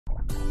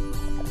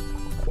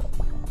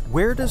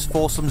Where does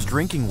Folsom's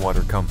drinking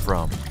water come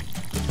from?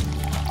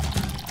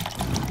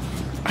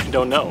 I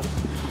don't know.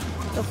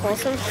 The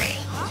Folsom?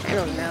 I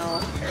don't know.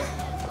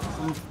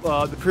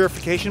 The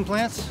purification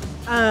plants?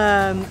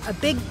 A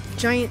big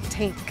giant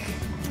tank.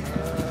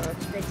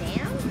 The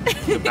dam?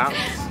 The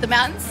mountains. The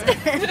mountains?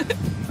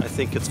 I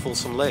think it's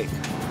Folsom Lake.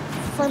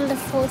 From the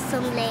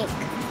Folsom Lake.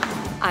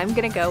 I'm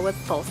gonna go with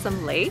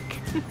Folsom Lake.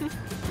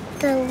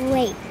 The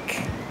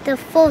lake. The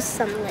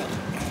Folsom Lake.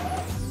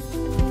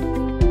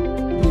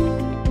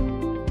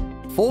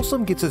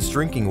 Folsom gets its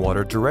drinking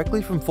water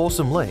directly from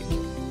Folsom Lake,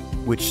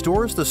 which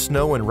stores the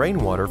snow and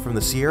rainwater from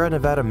the Sierra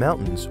Nevada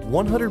mountains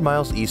 100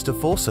 miles east of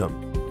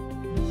Folsom.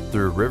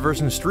 Through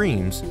rivers and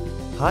streams,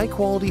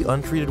 high-quality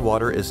untreated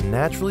water is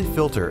naturally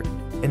filtered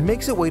and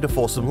makes its way to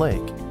Folsom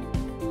Lake.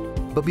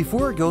 But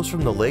before it goes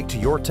from the lake to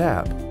your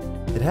tap,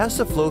 it has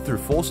to flow through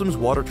Folsom's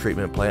water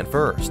treatment plant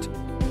first.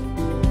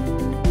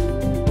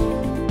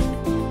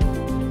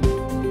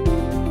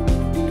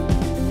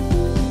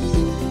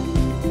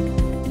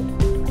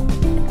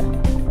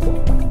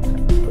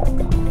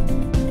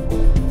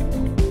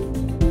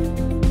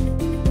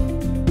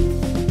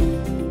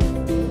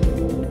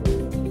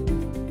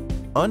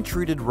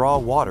 Untreated raw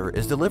water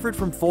is delivered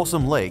from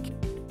Folsom Lake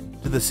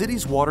to the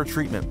city's water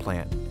treatment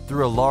plant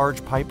through a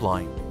large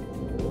pipeline.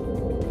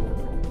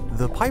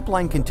 The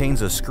pipeline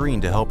contains a screen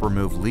to help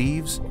remove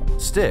leaves,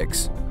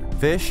 sticks,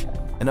 fish,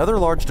 and other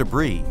large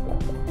debris.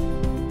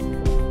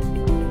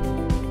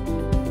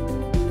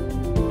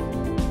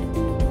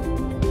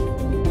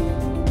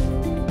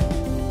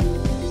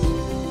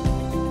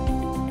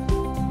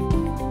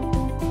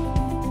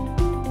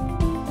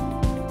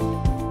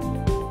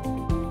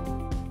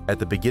 At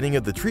the beginning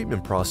of the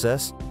treatment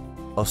process,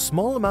 a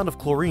small amount of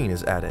chlorine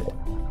is added,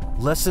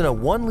 less than a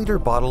 1-liter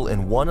bottle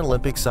in one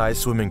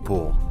Olympic-sized swimming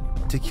pool,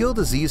 to kill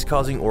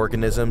disease-causing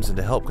organisms and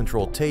to help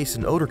control taste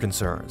and odor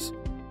concerns.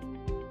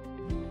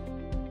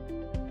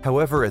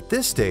 However, at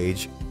this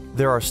stage,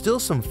 there are still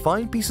some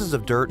fine pieces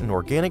of dirt and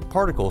organic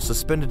particles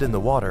suspended in the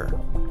water.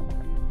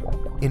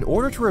 In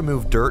order to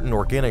remove dirt and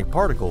organic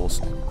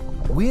particles,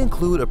 we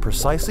include a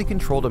precisely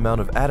controlled amount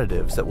of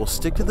additives that will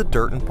stick to the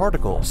dirt and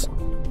particles.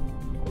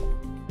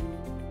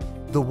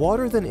 The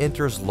water then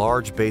enters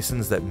large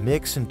basins that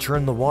mix and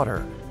churn the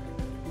water.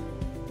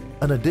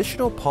 An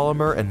additional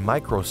polymer and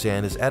micro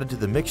sand is added to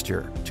the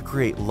mixture to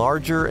create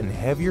larger and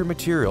heavier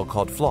material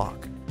called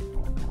flock.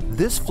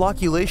 This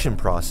flocculation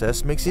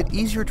process makes it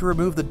easier to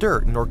remove the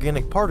dirt and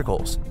organic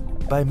particles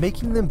by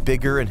making them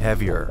bigger and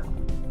heavier.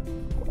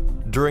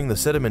 During the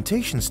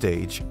sedimentation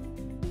stage,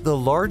 the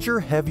larger,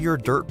 heavier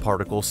dirt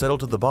particles settle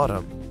to the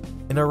bottom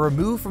and are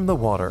removed from the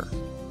water.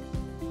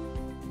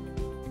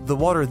 The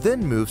water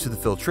then moves to the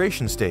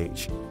filtration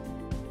stage.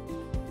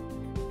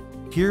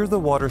 Here, the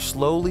water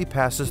slowly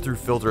passes through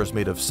filters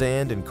made of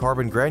sand and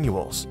carbon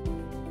granules.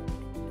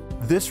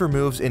 This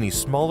removes any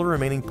smaller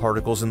remaining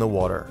particles in the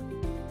water.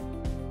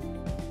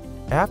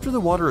 After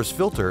the water is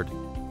filtered,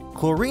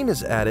 chlorine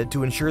is added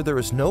to ensure there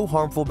is no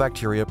harmful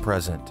bacteria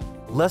present,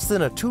 less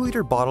than a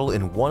 2-liter bottle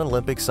in one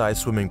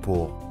Olympic-sized swimming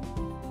pool.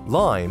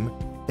 Lime,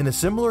 in a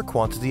similar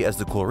quantity as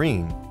the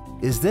chlorine,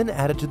 is then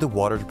added to the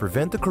water to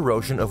prevent the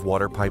corrosion of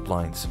water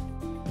pipelines.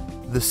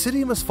 The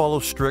city must follow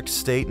strict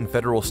state and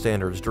federal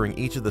standards during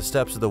each of the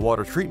steps of the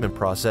water treatment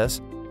process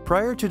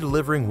prior to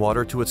delivering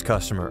water to its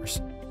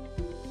customers.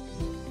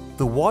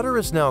 The water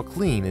is now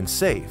clean and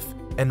safe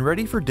and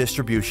ready for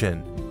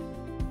distribution.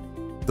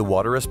 The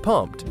water is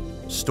pumped,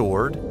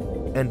 stored,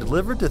 and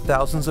delivered to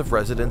thousands of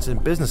residents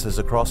and businesses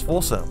across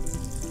Folsom.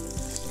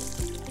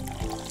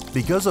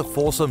 Because of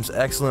Folsom's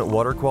excellent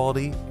water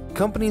quality,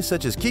 companies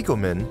such as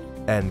Kikkoman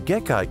and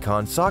Gekai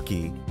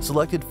Kansaki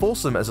selected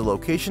Folsom as a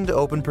location to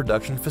open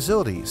production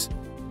facilities,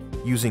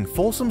 using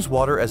Folsom's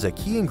water as a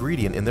key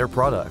ingredient in their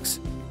products.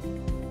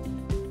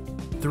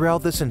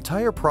 Throughout this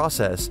entire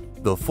process,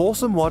 the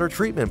Folsom Water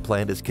Treatment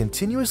Plant is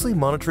continuously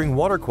monitoring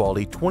water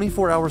quality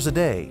 24 hours a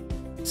day,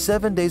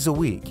 7 days a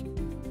week,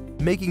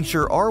 making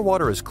sure our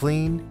water is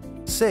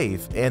clean,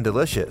 safe, and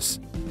delicious.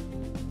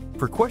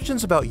 For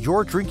questions about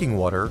your drinking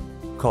water,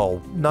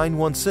 call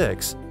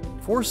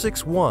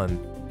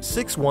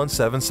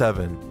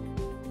 916-461-6177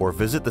 or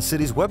visit the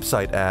city's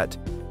website at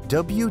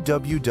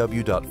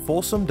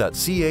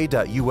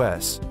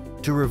www.folsom.ca.us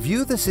to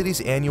review the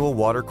city's annual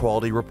water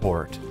quality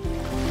report.